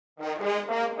Hi,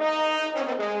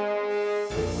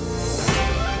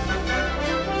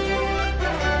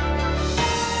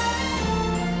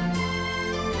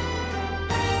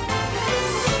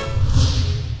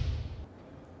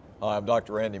 I'm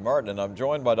Dr. Randy Martin, and I'm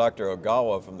joined by Dr.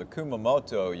 Ogawa from the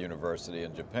Kumamoto University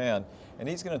in Japan, and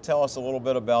he's going to tell us a little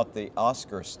bit about the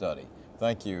OSCAR study.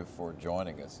 Thank you for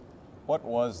joining us. What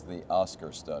was the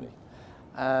OSCAR study?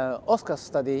 OSCAR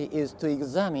study is to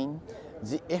examine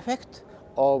the effect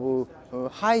of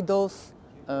high-dose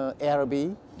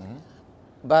ARB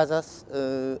versus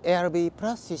ARB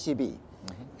plus CCB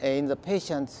in the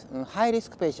patients,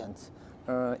 high-risk patients,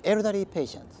 elderly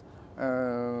patients.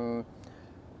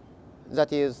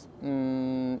 That is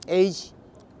age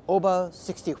over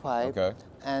 65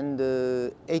 and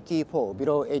 84,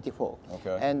 below 84.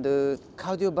 And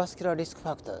cardiovascular risk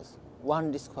factors,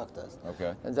 one risk factors.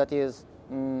 That is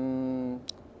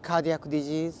cardiac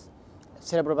disease,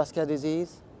 cerebral vascular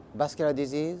disease,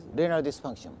 renal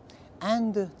dysfunction,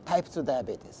 and type 2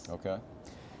 diabetes.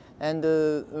 And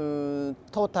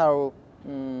total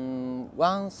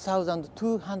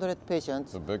 1,200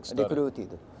 patients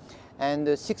recruited.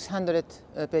 And 600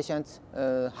 patients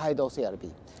high-dose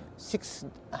ARB,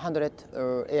 600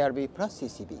 ARB plus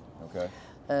CCB.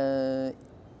 The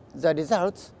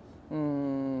results,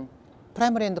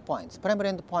 primary endpoints. Primary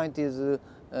endpoint is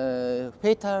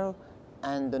fatal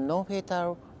and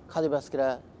non-fatal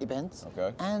cardiovascular events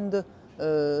and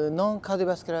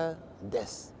non-cardiovascular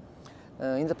deaths.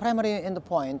 In the primary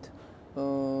endpoint,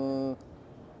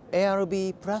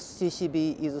 ARB plus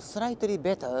CCB is slightly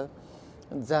better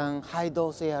than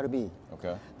high-dose ARB,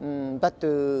 but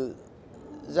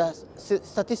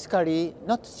statistically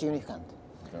not significant.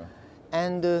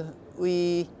 And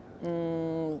we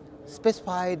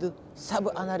specified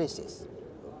sub-analysis,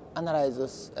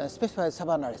 specified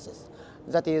sub-analysis.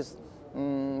 That is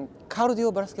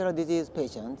cardiovascular disease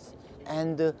patients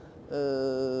and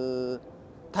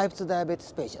type 2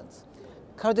 diabetes patients.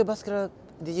 Cardiovascular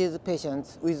disease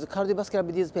patients with cardiovascular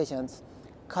disease patients,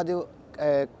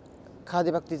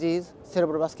 cardiac disease,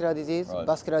 cerebral vascular disease,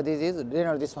 vascular disease,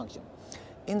 renal dysfunction.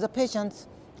 In the patients'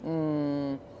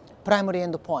 primary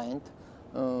endpoint,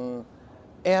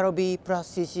 ARB plus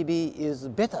CCB is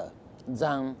better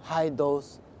than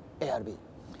high-dose ARB.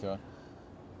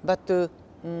 But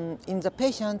in the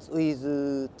patients with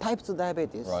type 2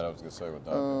 diabetes, I was going to say with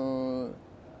that.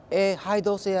 A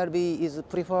high-dose ARB is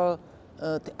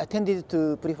tended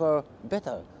to prefer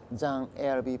better than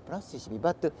ARB plus CCB,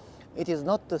 but it is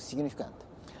not significant.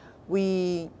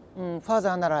 We further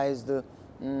analyzed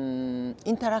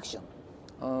interaction,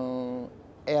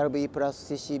 ARB plus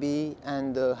CCB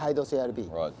and high-dose ARB.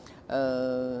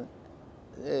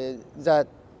 That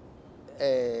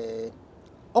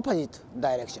opposite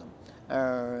direction.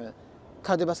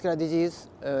 Cardiovascular disease,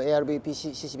 ARB,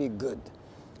 CCB good.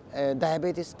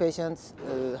 Diabetes patients,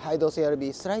 high-dose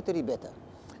ARB slightly better.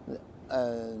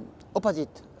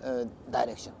 Opposite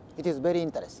direction. It is very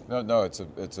interesting. No, it's a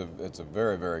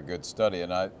very, very good study,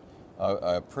 and I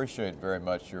appreciate very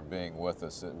much your being with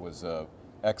us. It was an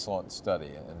excellent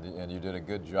study, and you did a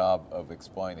good job of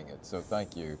explaining it. So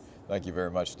thank you very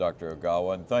much, Dr.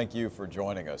 Ogawa, and thank you for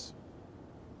joining us.